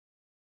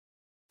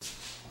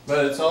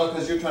But it's all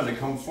because you're trying to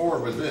come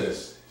forward with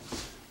this.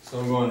 So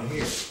I'm going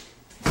here.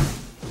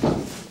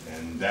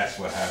 And that's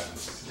what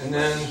happens. And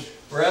then,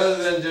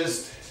 rather than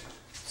just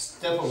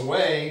step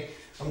away,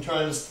 I'm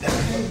trying to step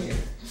in here.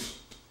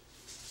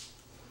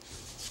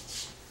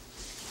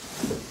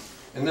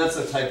 And that's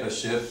a type of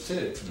shift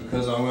too,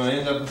 because I'm going to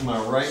end up with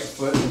my right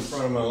foot in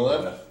front of my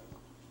left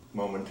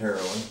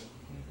momentarily.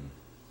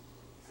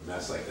 And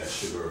that's like that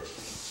Sugar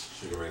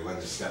Ray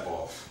Leonard step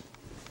off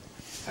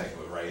type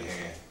of right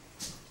hand.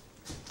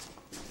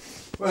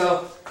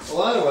 Well, a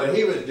lot of what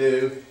he would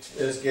do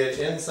is get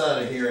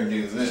inside of here and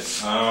do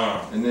this.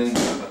 And then put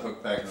the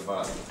hook back to the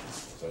bottom.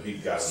 So he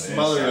got an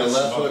Smother your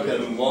left hook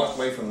and walk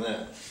away from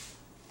that.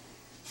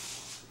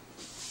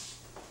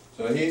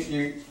 So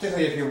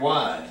particularly if you're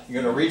wide,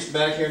 you're going to reach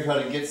back here and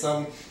try to get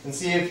some, and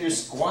see if you're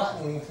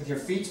squatting with your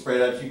feet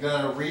spread out, you've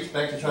got to reach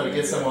back to try to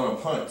get some on a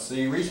punch. So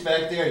you reach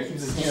back there and he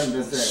keeps his hand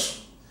just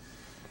there.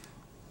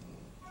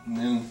 And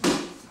then